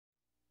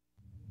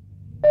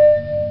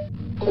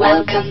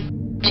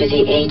Welcome to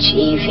the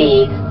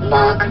HEV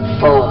Mark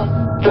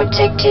IV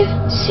protective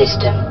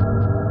system.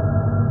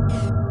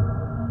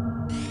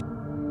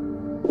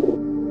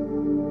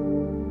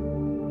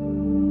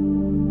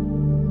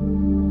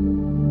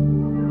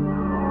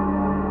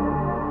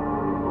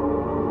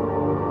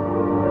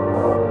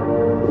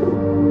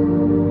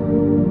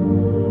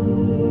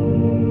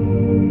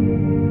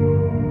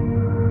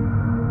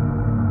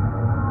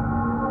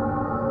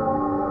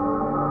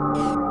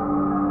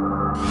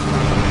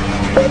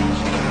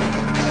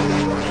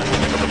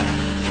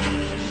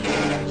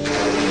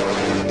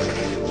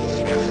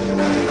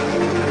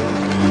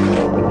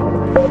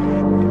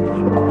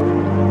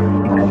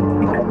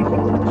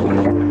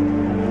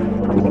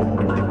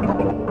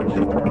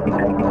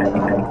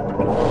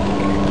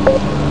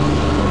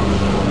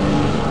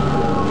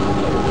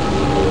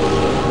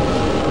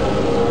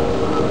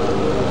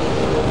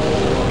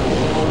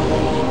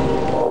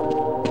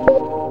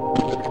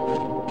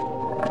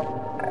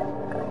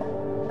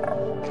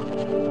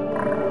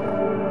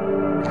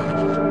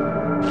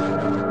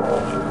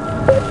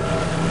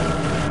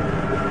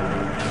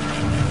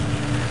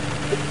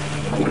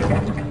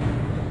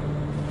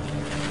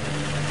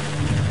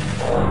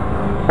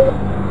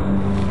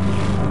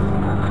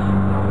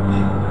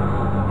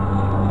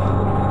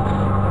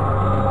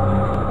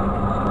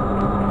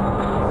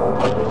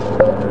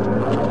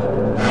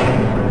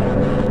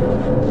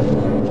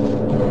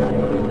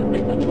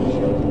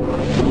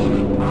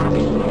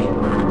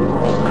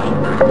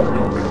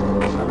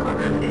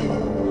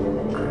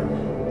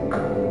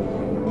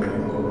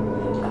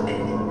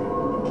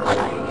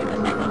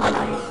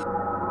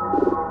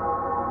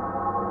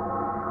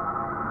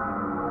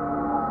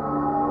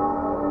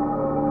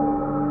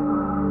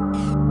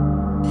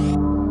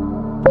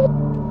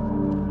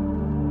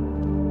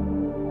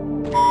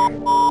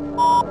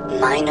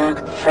 Minor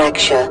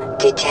fracture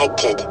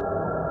detected.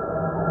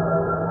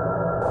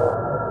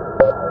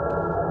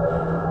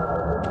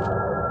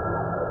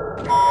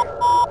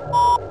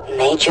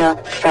 Major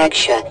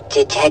fracture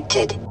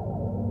detected.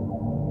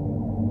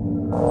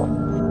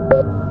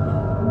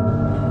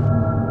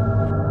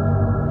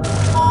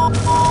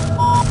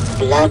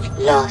 Blood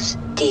loss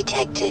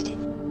detected.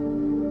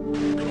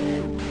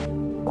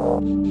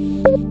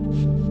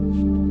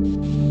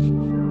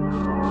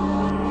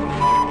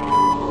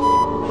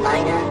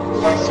 Minor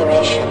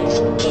lacerations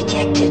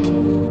detected.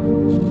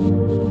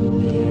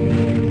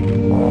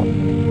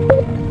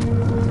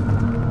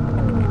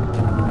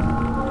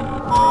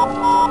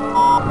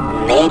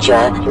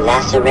 Major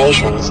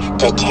lacerations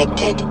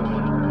detected.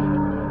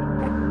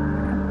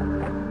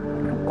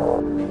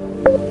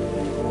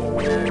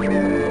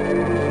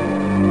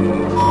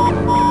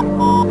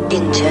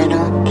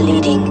 Internal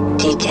bleeding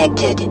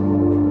detected.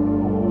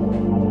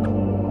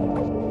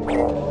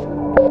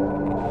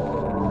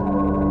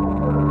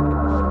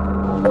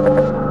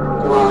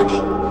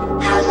 Warning,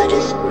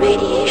 hazardous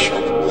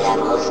radiation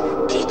levels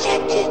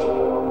detected.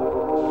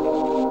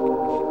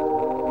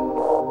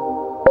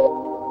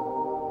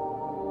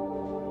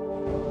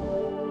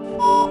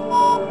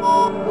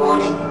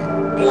 Warning,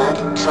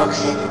 blood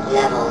toxin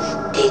levels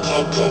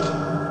detected.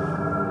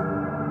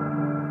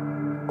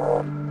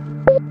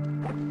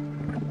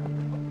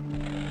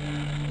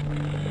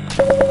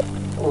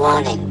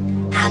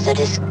 Warning,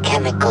 hazardous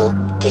chemical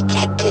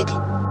detected.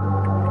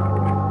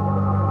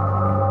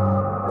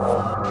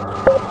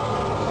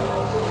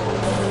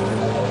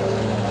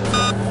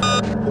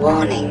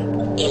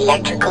 Warning,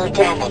 electrical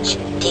damage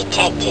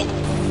detected.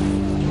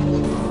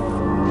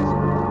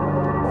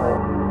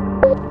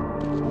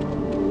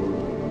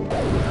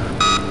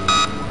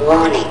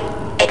 Warning,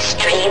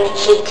 extreme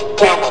heat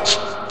damage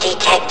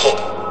detected.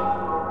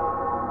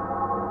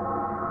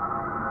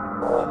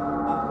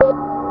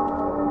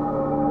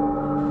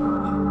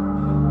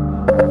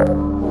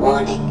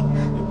 Warning,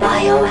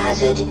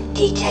 biohazard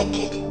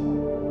detected.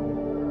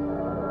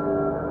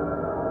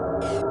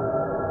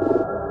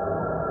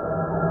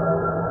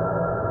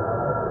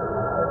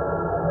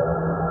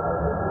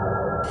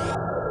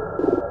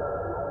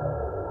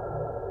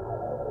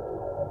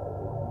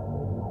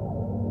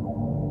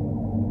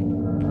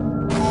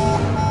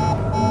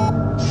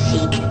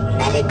 Seek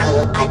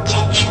medical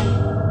attention.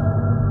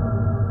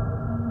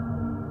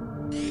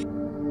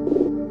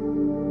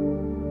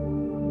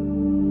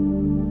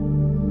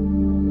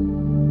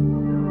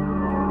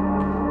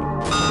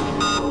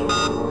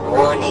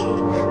 Warning,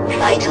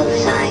 vital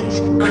signs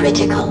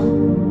critical.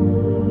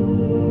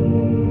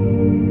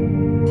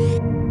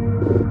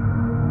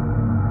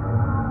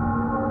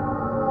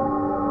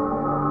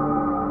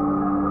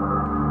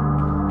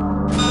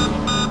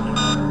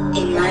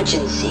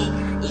 Emergency,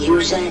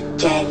 user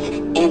death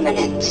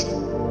imminent.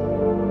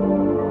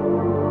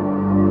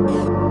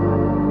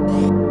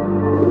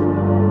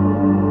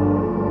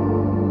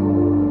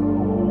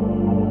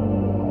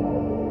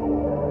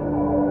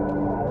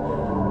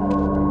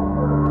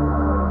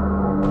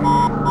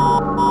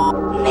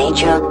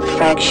 Major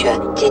fracture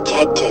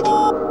detected.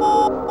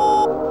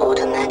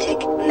 Automatic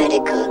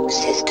medical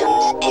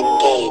systems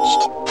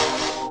engaged.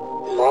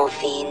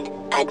 Morphine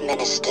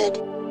administered.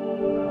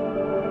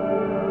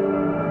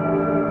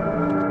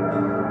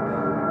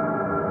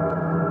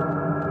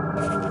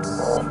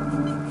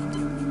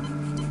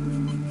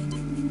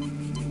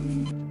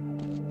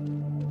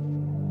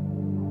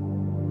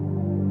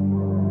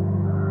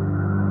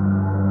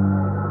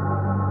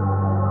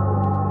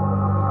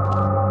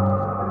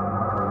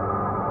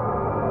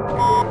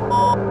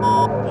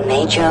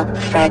 Major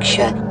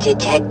fracture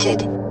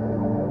detected.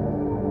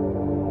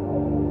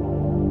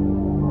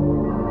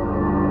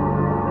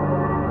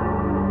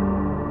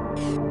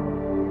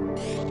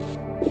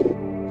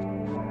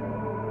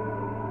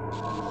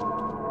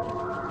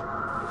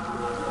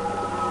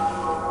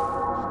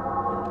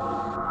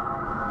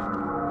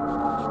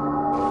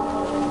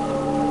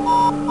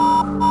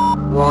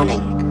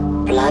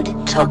 Warning, blood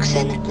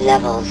toxin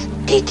levels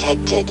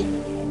detected.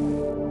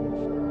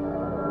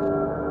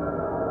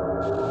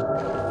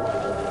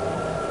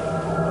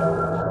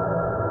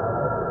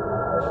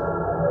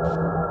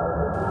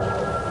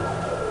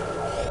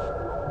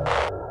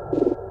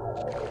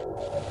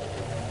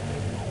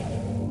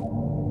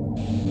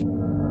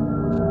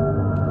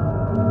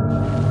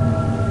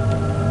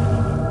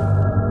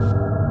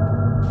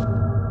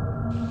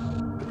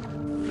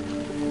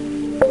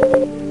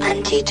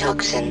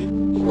 Antitoxin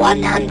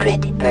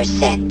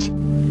 100%.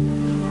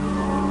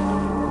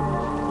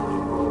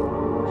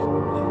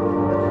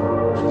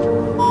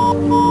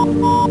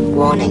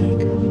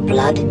 Warning,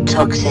 blood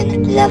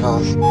toxin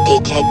levels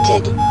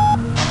detected.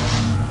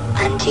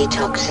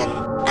 Antitoxin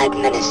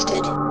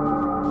administered.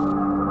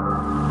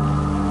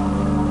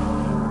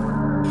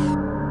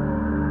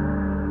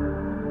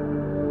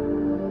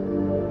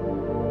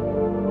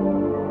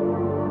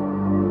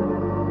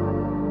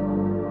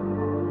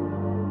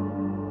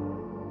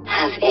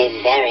 Have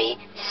a very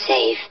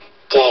safe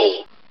day.